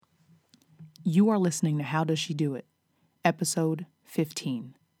You are listening to How Does She Do It? Episode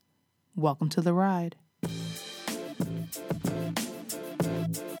 15. Welcome to the ride.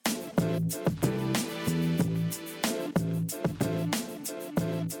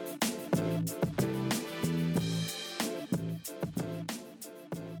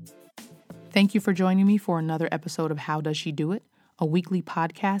 Thank you for joining me for another episode of How Does She Do It? A weekly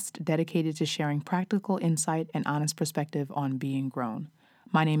podcast dedicated to sharing practical insight and honest perspective on being grown.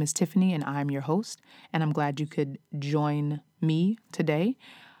 My name is Tiffany and I'm your host, and I'm glad you could join me today.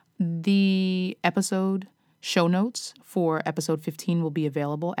 The episode show notes for episode 15 will be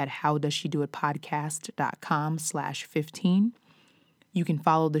available at howdoesshedoitpodcast.com/15. You can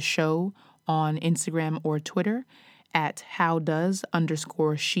follow the show on Instagram or Twitter at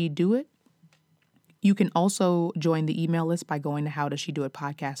howdoes_she-do-it. You can also join the email list by going to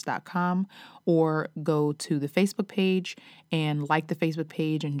howdoesshedoitpodcast.com or go to the Facebook page and like the Facebook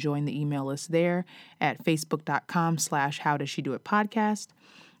page and join the email list there at facebook.com/howdoesshedoitpodcast.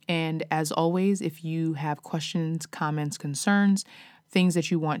 And as always, if you have questions, comments, concerns, things that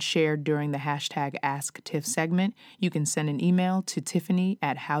you want shared during the hashtag AskTiff segment, you can send an email to Tiffany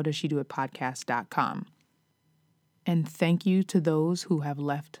at howdoesshedoitpodcast.com. And thank you to those who have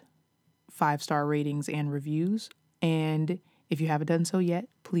left 5-star ratings and reviews. And if you haven't done so yet,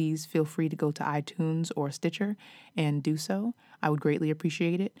 please feel free to go to iTunes or Stitcher and do so. I would greatly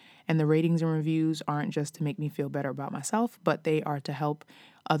appreciate it. And the ratings and reviews aren't just to make me feel better about myself, but they are to help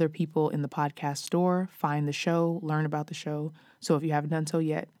other people in the podcast store find the show, learn about the show. So if you haven't done so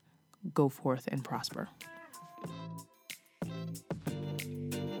yet, go forth and prosper.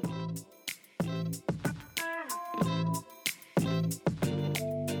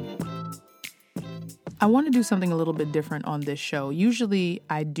 I want to do something a little bit different on this show. Usually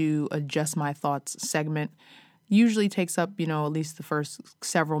I do a Just My Thoughts segment. Usually takes up, at least the first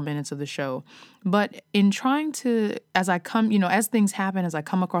several minutes of the show. But in trying to, as things happen, as I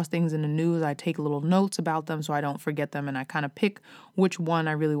come across things in the news, I take little notes about them so I don't forget them, and I kind of pick which one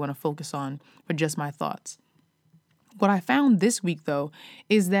I really want to focus on for Just My Thoughts. What I found this week, though,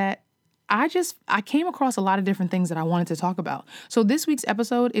 is that I came across a lot of different things that I wanted to talk about. So this week's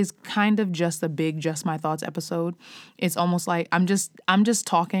episode is kind of just a big Just My Thoughts episode. It's almost like I'm just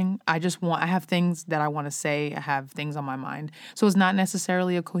talking. I have things that I want to say. I have things on my mind. So it's not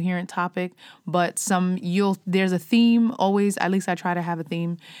necessarily a coherent topic, but there's a theme always. At least I try to have a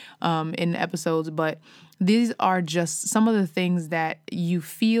theme in the episodes, but these are just some of the things that you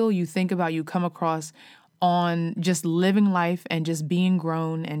feel, you think about, you come across on just living life and just being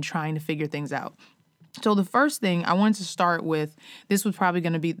grown and trying to figure things out. So the first thing I wanted to start with, this was probably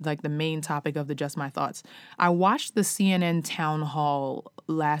going to be like the main topic of the Just My Thoughts. I watched the CNN town hall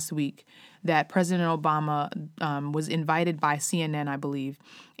last week that President Obama was invited by CNN, I believe,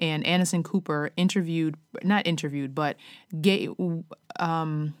 and Anderson Cooper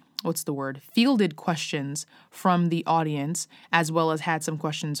fielded questions from the audience, as well as had some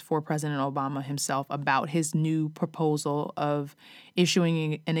questions for President Obama himself about his new proposal of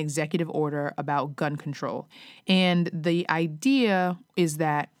issuing an executive order about gun control. And the idea is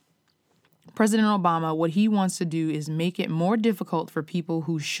that President Obama, what he wants to do is make it more difficult for people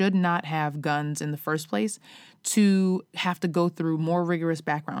who should not have guns in the first place to have to go through more rigorous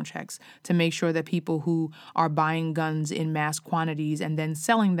background checks to make sure that people who are buying guns in mass quantities and then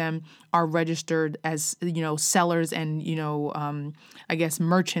selling them are registered as, sellers and,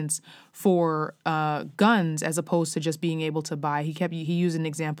 merchants for guns, as opposed to just being able to buy. He used an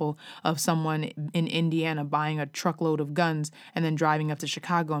example of someone in Indiana buying a truckload of guns and then driving up to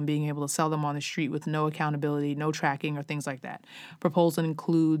Chicago and being able to sell them on the street with no accountability, no tracking, or things like that. Proposal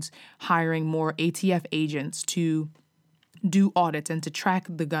includes hiring more ATF agents to do audits and to track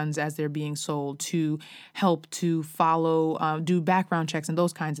the guns as they're being sold, to help to follow, do background checks and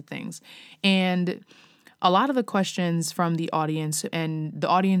those kinds of things. And a lot of the questions from the audience, and the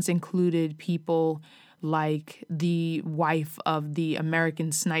audience included people like the wife of the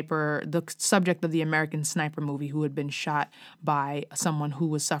American Sniper, the subject of the American Sniper movie, who had been shot by someone who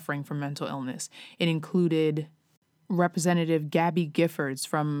was suffering from mental illness. It included Representative Gabby Giffords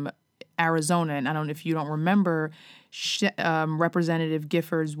from Arizona. And I don't know if you don't remember, Representative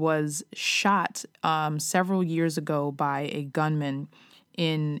Giffords was shot several years ago by a gunman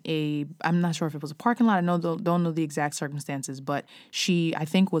I'm not sure if it was a parking lot. I don't know the exact circumstances, but she, I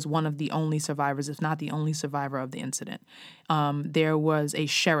think, was one of the only survivors, if not the only survivor of the incident. There was a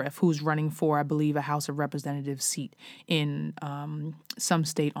sheriff who's running for, I believe, a House of Representatives seat in some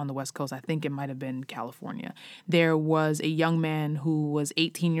state on the West Coast. I think it might have been California. There was a young man who was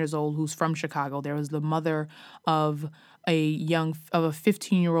 18 years old who's from Chicago. There was the mother of a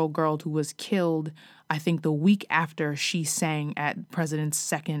 15-year-old girl who was killed, I think the week after she sang at the president's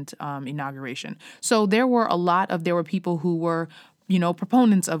second inauguration. So there were people who were,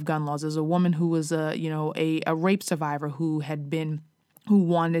 proponents of gun laws. There's a woman who was a rape survivor who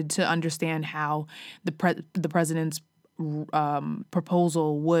wanted to understand how the president's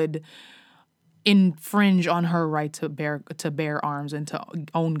proposal would infringe on her right to bear arms and to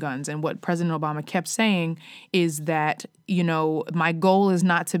own guns. And what President Obama kept saying is that, my goal is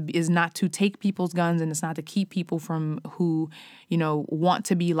not to take people's guns, and it's not to keep people from who, want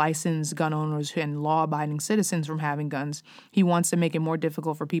to be licensed gun owners and law-abiding citizens from having guns. He wants to make it more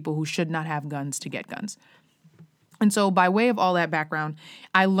difficult for people who should not have guns to get guns. And so by way of all that background,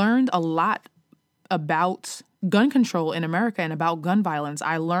 I learned a lot about gun control in America and about gun violence.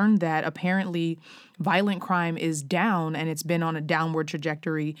 I learned that apparently violent crime is down, and it's been on a downward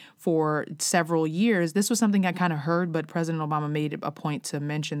trajectory for several years. This was something I kind of heard, but President Obama made a point to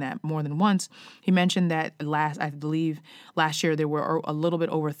mention that more than once. He mentioned that last year there were a little bit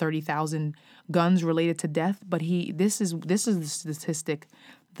over 30,000 guns related to death, but this is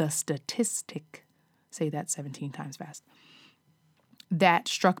the statistic, say that 17 times fast, that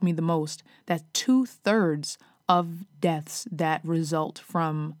struck me the most, that 2/3 of deaths that result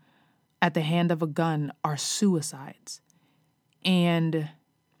from at the hand of a gun are suicides. And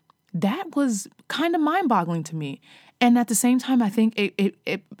that was kind of mind-boggling to me. And at the same time, I think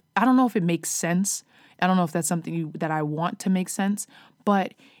I don't know if it makes sense. I don't know if that's something that I want to make sense,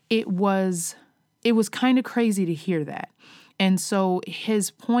 but it was kind of crazy to hear that. And so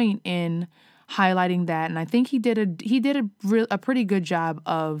his point in highlighting that, and I think he did a pretty good job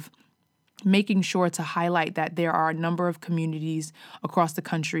of making sure to highlight that there are a number of communities across the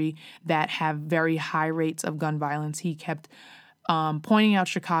country that have very high rates of gun violence. He kept pointing out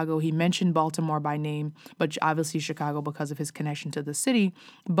Chicago. He mentioned Baltimore by name, but obviously Chicago because of his connection to the city,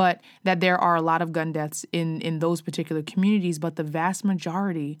 but that there are a lot of gun deaths in those particular communities, but the vast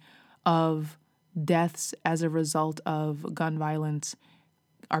majority of deaths as a result of gun violence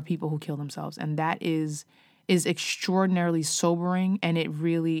are people who kill themselves. And that is extraordinarily sobering, and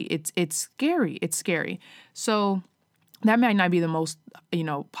it's scary. It's scary. So that might not be the most,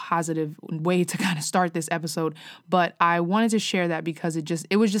 positive way to kind of start this episode, but I wanted to share that because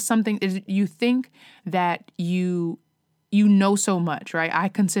it was just something. You think that you know so much, right? I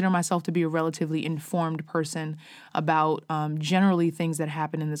consider myself to be a relatively informed person about generally things that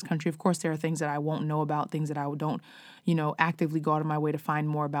happen in this country. Of course, there are things that I won't know about, things that I don't, actively go out of my way to find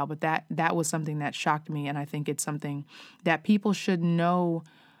more about. But that was something that shocked me, and I think it's something that people should know.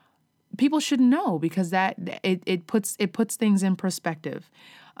 People should know because that it puts things in perspective.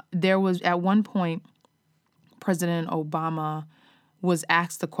 There was at one point, President Obama was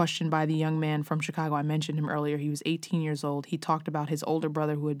asked the question by the young man from Chicago. I mentioned him earlier. He was 18 years old. He talked about his older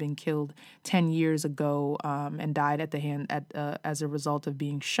brother who had been killed 10 years ago and died as a result of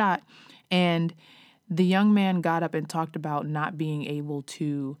being shot. And the young man got up and talked about not being able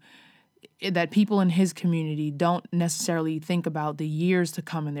to, that people in his community don't necessarily think about the years to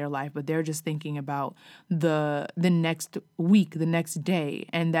come in their life, but they're just thinking about the next week, the next day,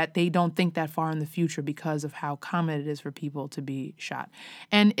 and that they don't think that far in the future because of how common it is for people to be shot.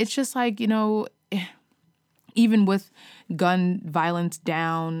 And it's just like, even with gun violence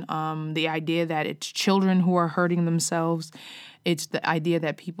down, the idea that it's children who are hurting themselves, it's the idea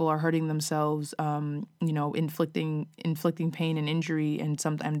that people are hurting themselves, inflicting pain and injury and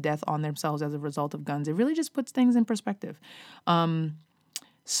sometimes death on themselves as a result of guns. It really just puts things in perspective.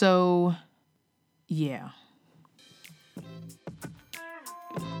 So, yeah.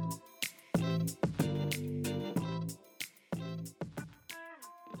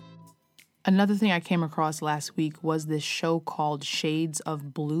 Another thing I came across last week was this show called Shades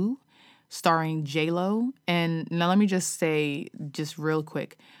of Blue, starring J-Lo. And now let me just say, just real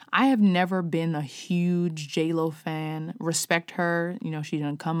quick, I have never been a huge J-Lo fan. Respect her. She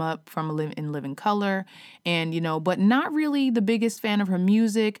didn't come up from in Living Color, and but not really the biggest fan of her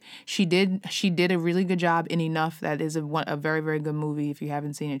music. She did a really good job in Enough. That is a very, very good movie. If you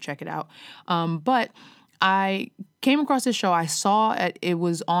haven't seen it, check it out. But I came across this show. I saw it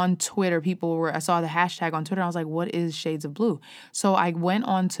was on Twitter. I saw the hashtag on Twitter. I was like, what is Shades of Blue? So I went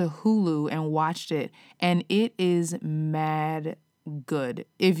on to Hulu and watched it, and it is mad good.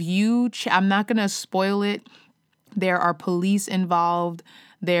 I'm not going to spoil it. There are police involved.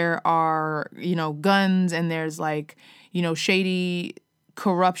 There are, guns, and there's shady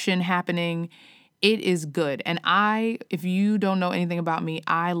corruption happening. it is good. And if you don't know anything about me,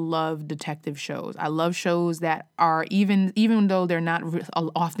 I love detective shows. I love shows that are even though they're not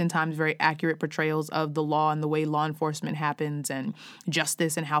oftentimes very accurate portrayals of the law and the way law enforcement happens and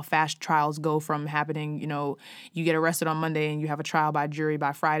justice and how fast trials go from happening, you get arrested on Monday and you have a trial by jury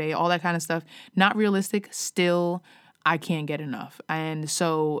by Friday, all that kind of stuff. Not realistic. Still, I can't get enough. And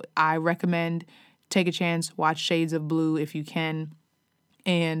so I recommend take a chance, watch Shades of Blue if you can.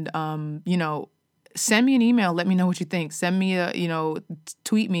 And, send me an email. Let me know what you think. Send me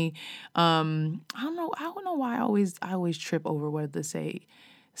tweet me. I don't know why I always trip over whether to say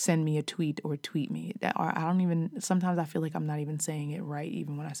send me a tweet or tweet me. Sometimes I feel like I'm not even saying it right,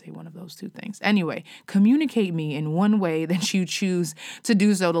 even when I say one of those two things. Anyway, communicate me in one way that you choose to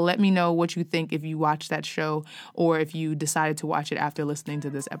do so to let me know what you think if you watch that show or if you decided to watch it after listening to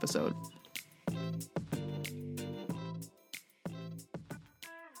this episode.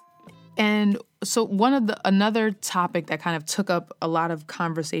 And so another topic that kind of took up a lot of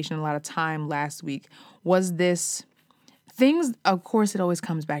conversation, a lot of time last week was this things. Of course, it always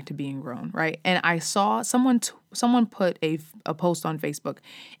comes back to being grown, right? And I saw someone put a post on Facebook,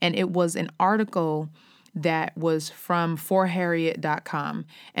 and it was an article that was from forharriet.com.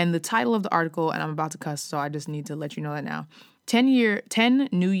 And the title of the article, and I'm about to cuss, so I just need to let you know that now. 10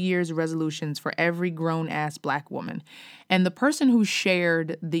 New Year's resolutions for every grown-ass Black woman. And the person who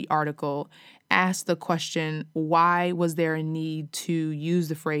shared the article asked the question, why was there a need to use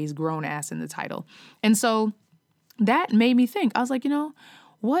the phrase grown-ass in the title? And so that made me think. I was like,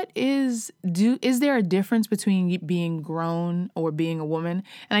 is there a difference between being grown or being a woman?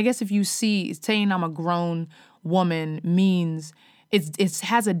 And I guess if you see saying I'm a grown woman means it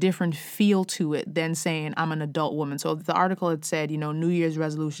has a different feel to it than saying I'm an adult woman. So the article had said, New Year's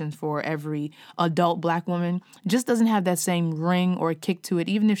resolutions for every adult Black woman just doesn't have that same ring or kick to it.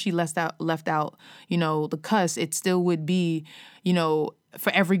 Even if she left out, the cuss, it still would be,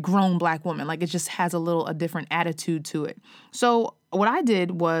 for every grown Black woman. Like it just has a different attitude to it. So what I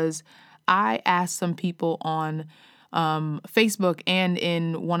did was I asked some people on Facebook and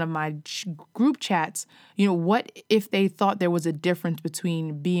in one of my group chats, what if they thought there was a difference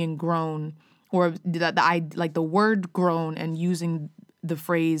between being grown or the word grown and using the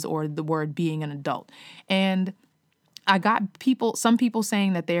phrase or the word being an adult. And I got some people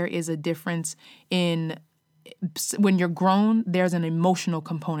saying that there is a difference in when you're grown, there's an emotional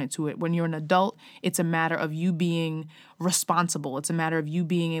component to it. When you're an adult, it's a matter of you being responsible. It's a matter of you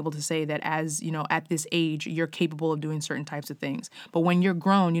being able to say that as, at this age, you're capable of doing certain types of things. But when you're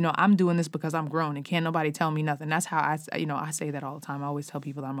grown, I'm doing this because I'm grown and can't nobody tell me nothing. That's how I say that all the time. I always tell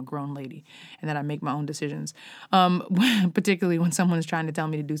people that I'm a grown lady and that I make my own decisions, particularly when someone is trying to tell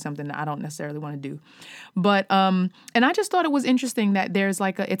me to do something that I don't necessarily want to do. But, and I just thought it was interesting that there's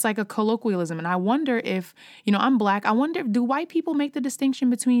it's like a colloquialism. And I wonder if, I'm Black. I wonder, do white people make the distinction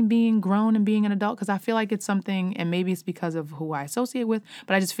between being grown and being an adult? Because I feel like it's something, and maybe it's because of who I associate with,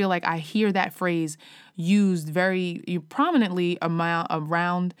 but I just feel like I hear that phrase used very prominently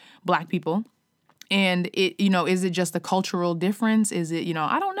around Black people. And it, is it just a cultural difference? Is it,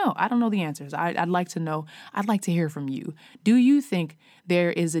 I don't know. I don't know the answers. I'd like to know. I'd like to hear from you. Do you think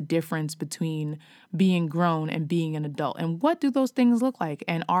there is a difference between being grown and being an adult? And what do those things look like?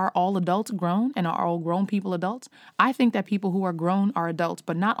 And are all adults grown? And are all grown people adults? I think that people who are grown are adults,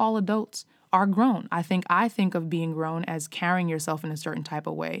 but not all adults are grown. I think of being grown as carrying yourself in a certain type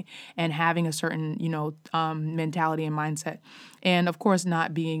of way and having a certain, mentality and mindset. And of course,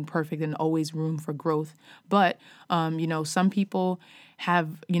 not being perfect and always room for growth. But, some people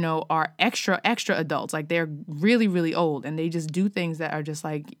have, are extra adults. Like they're really, really old and they just do things that are just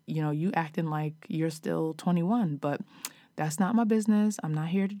like, you acting like you're still 21, but that's not my business. I'm not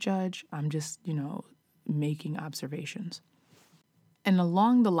here to judge. I'm just, making observations. And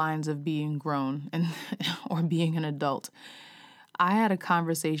along the lines of being grown and or being an adult, I had a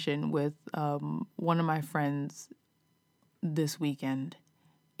conversation with one of my friends this weekend,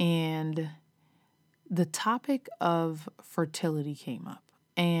 and the topic of fertility came up.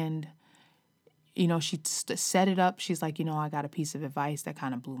 And, she set it up. She's like, I got a piece of advice that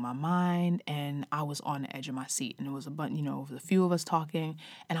kind of blew my mind, and I was on the edge of my seat. And it was a few of us talking,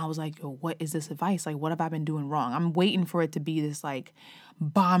 and I was like, yo, what is this advice? Like, what have I been doing wrong? I'm waiting for it to be this like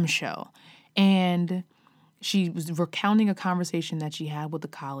bombshell. And she was recounting a conversation that she had with a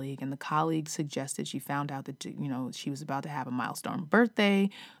colleague, and the colleague suggested she found out that, she was about to have a milestone birthday,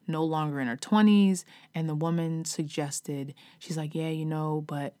 no longer in her 20s. And the woman suggested, she's like, yeah,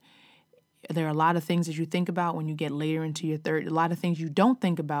 but there are a lot of things that you think about when you get later into your 30s, a lot of things you don't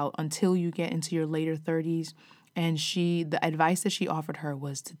think about until you get into your later 30s. And the advice that she offered her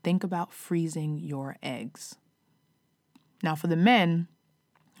was to think about freezing your eggs. Now, for the men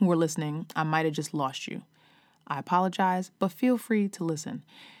who were listening, I might have just lost you. I apologize, but feel free to listen.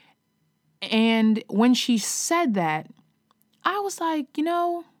 And when she said that, I was like,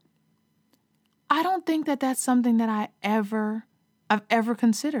 I don't think that that's something that I've ever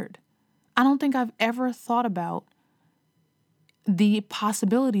considered. I don't think I've ever thought about the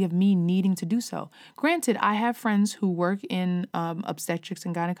possibility of me needing to do so. Granted, I have friends who work in obstetrics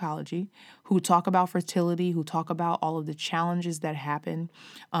and gynecology, who talk about fertility, who talk about all of the challenges that happen,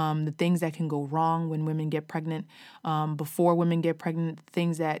 the things that can go wrong when women get pregnant, before women get pregnant,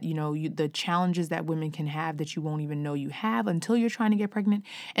 things that, the challenges that women can have that you won't even know you have until you're trying to get pregnant.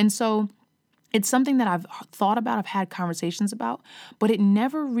 And so it's something that I've thought about, I've had conversations about, but it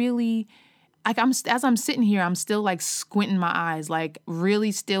never really, as I'm sitting here, I'm still like squinting my eyes, like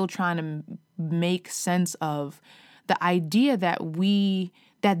really still trying to make sense of the idea that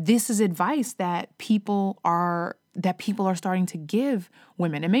this is advice that people are starting to give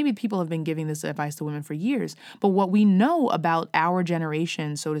women. And maybe people have been giving this advice to women for years. But what we know about our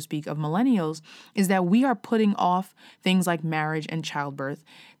generation, so to speak, of millennials, is that we are putting off things like marriage and childbirth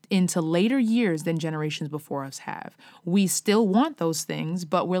into later years than generations before us have. We still want those things,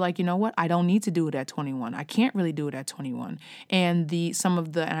 but we're like, you know what? I don't need to do it at 21. I can't really do it at 21. And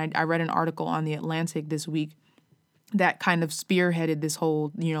I read an article on The Atlantic this week that kind of spearheaded this whole,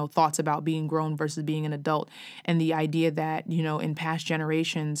 thoughts about being grown versus being an adult. And the idea that, in past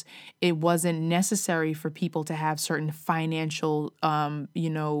generations, it wasn't necessary for people to have certain financial,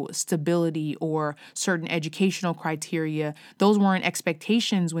 stability or certain educational criteria. Those weren't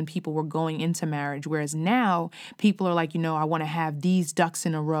expectations when people were going into marriage. Whereas now people are like, I want to have these ducks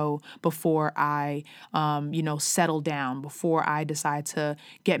in a row before I, settle down, before I decide to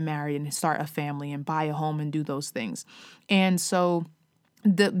get married and start a family and buy a home and do those things. And so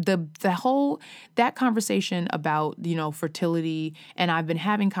the whole that conversation about fertility, and I've been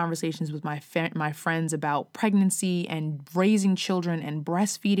having conversations with my friends about pregnancy and raising children and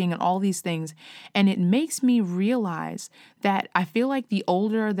breastfeeding and all these things, and it makes me realize that I feel like the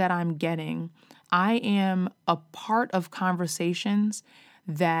older that I'm getting, I am a part of conversations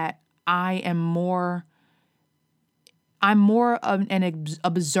that I'm more of an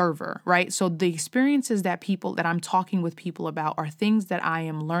observer, right? So the experiences that I'm talking with people about are things that I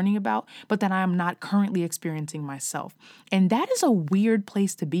am learning about, but that I am not currently experiencing myself. And that is a weird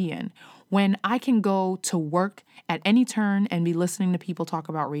place to be in, when I can go to work at any turn and be listening to people talk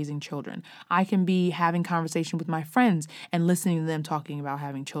about raising children. I can be having conversation with my friends and listening to them talking about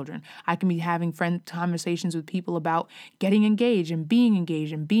having children. I can be having conversations with people about getting engaged and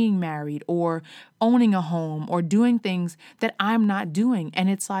being married, or owning a home, or doing things that I'm not doing. And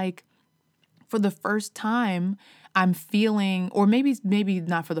it's like, for the first time, I'm feeling, or maybe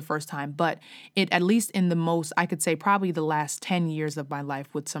not for the first time, but at least in the most, I could say probably the last 10 years of my life,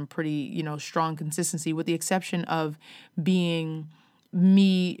 with some pretty, strong consistency, with the exception of being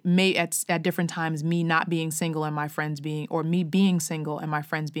at different times, me not being single and my friends being, or me being single and my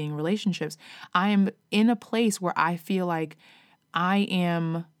friends being in relationships. I am in a place where I feel like I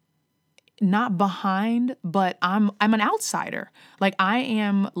am not behind, but I'm an outsider. Like, I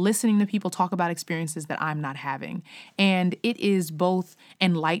am listening to people talk about experiences that I'm not having. And it is both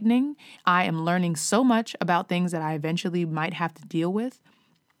enlightening. I am learning so much about things that I eventually might have to deal with.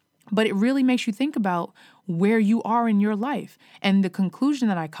 But it really makes you think about where you are in your life. And the conclusion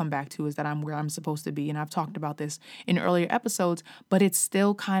that I come back to is that I'm where I'm supposed to be. And I've talked about this in earlier episodes, but it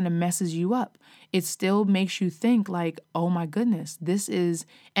still kind of messes you up. It still makes you think like, oh my goodness, this is,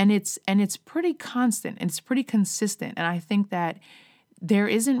 and it's pretty constant and it's pretty consistent. And I think that there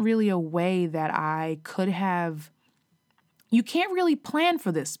isn't really a way that I could have, you can't really plan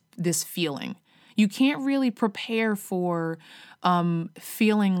for this feeling. You can't really prepare for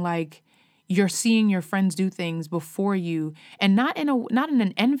feeling like you're seeing your friends do things before you, and not in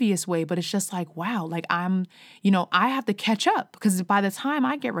an envious way, but it's just like, wow, like I have to catch up, because by the time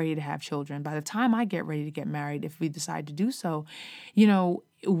I get ready to have children, by the time I get ready to get married, if we decide to do so,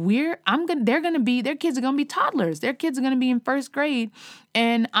 their kids are gonna be toddlers. Their kids are gonna be in first grade,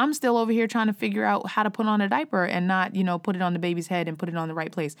 and I'm still over here trying to figure out how to put on a diaper and not, put it on the baby's head and put it on the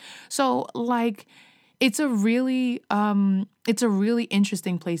right place. So like, it's a really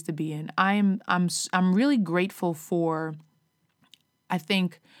interesting place to be in. I'm really grateful for, I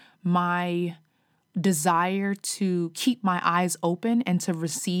think, my desire to keep my eyes open and to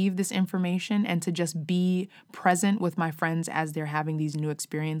receive this information and to just be present with my friends as they're having these new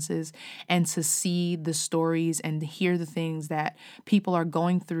experiences, and to see the stories and hear the things that people are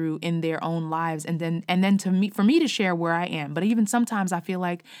going through in their own lives, and then for me to share where I am. But even sometimes I feel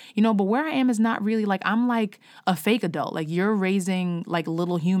like, but where I am is not really, like, I'm like a fake adult. Like, you're raising like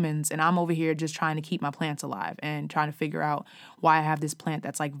little humans and I'm over here just trying to keep my plants alive and trying to figure out why I have this plant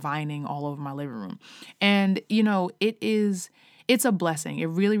that's like vining all over my living room. And, it's a blessing. It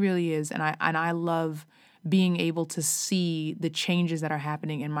really, really is. And I love being able to see the changes that are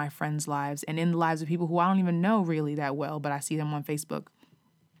happening in my friends' lives and in the lives of people who I don't even know really that well, but I see them on Facebook.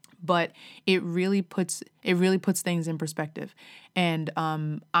 But it really puts things in perspective. And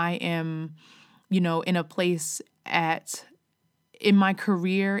I am, in a place in my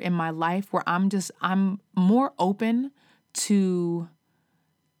career, in my life, where I'm more open to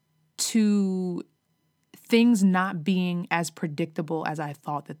things not being as predictable as I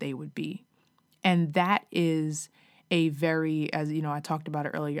thought that they would be. And that is a very, as I talked about it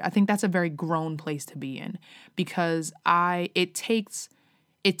earlier, I think that's a very grown place to be in, because it takes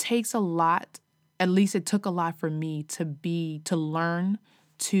a lot, at least it took a lot for me to learn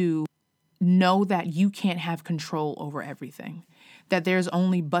to know that you can't have control over everything, that there's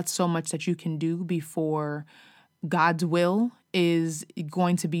only but so much that you can do before God's will is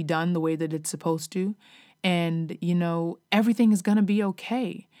going to be done the way that it's supposed to. And, everything is going to be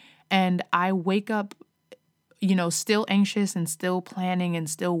okay. And I wake up, still anxious and still planning and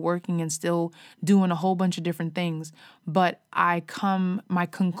still working and still doing a whole bunch of different things. But my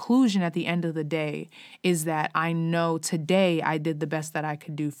conclusion at the end of the day is that I know today I did the best that I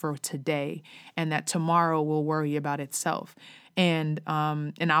could do for today, and that tomorrow will worry about itself. And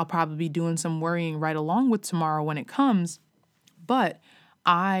I'll probably be doing some worrying right along with tomorrow when it comes. But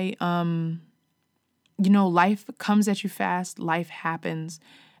life comes at you fast, life happens,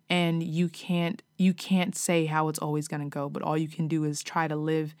 and you can't say how it's always going to go, but all you can do is try to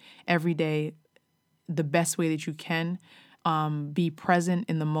live every day the best way that you can, be present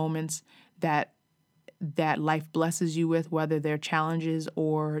in the moments that life blesses you with, whether they're challenges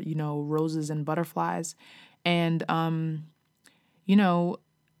or, roses and butterflies. And,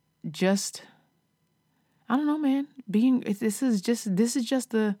 just, I don't know, man, this is just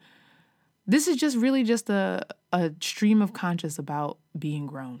really just a stream of conscious about being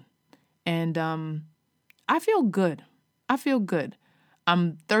grown. And I feel good.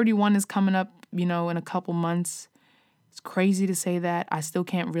 I'm 31 is coming up, in a couple months. It's crazy to say that. I still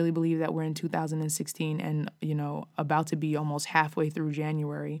can't really believe that we're in 2016 and, about to be almost halfway through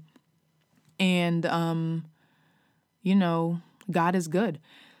January. And, God is good.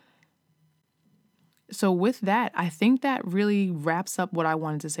 So with that, I think that really wraps up what I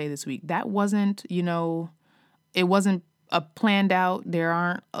wanted to say this week. That wasn't, it wasn't planned out. There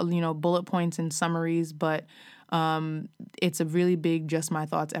aren't, bullet points and summaries, but it's a really big Just My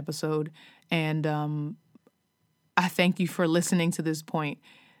Thoughts episode. And I thank you for listening to this point.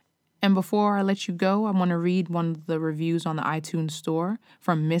 And before I let you go, I want to read one of the reviews on the iTunes store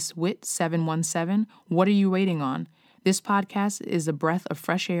from Miss Wit 717. What are you waiting on? This podcast is a breath of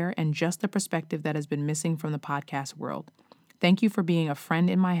fresh air and just the perspective that has been missing from the podcast world. Thank you for being a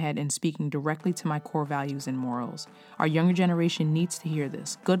friend in my head and speaking directly to my core values and morals. Our younger generation needs to hear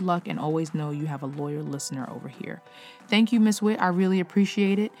this. Good luck, and always know you have a loyal listener over here. Thank you, Miss Wit. I really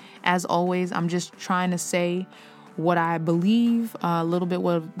appreciate it. As always, I'm just trying to say what I believe, a little bit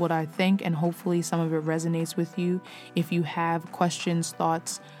what I think, and hopefully some of it resonates with you. If you have questions,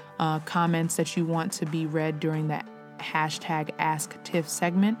 thoughts, comments that you want to be read during that #AskTiff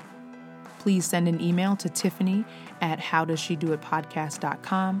segment, please send an email to Tiffany at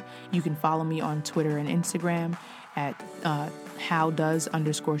howdoesshedoitpodcast.com. You can follow me on Twitter and Instagram at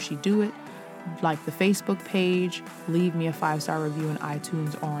howdoes_she-do-it. Like the Facebook page, leave me a 5-star review in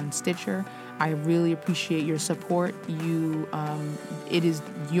iTunes or on Stitcher. I really appreciate your support. It is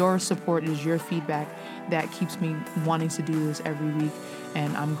your support, it is your feedback that keeps me wanting to do this every week,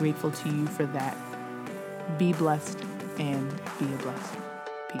 and I'm grateful to you for that. Be blessed and be a blessing.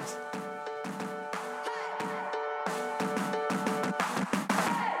 Peace.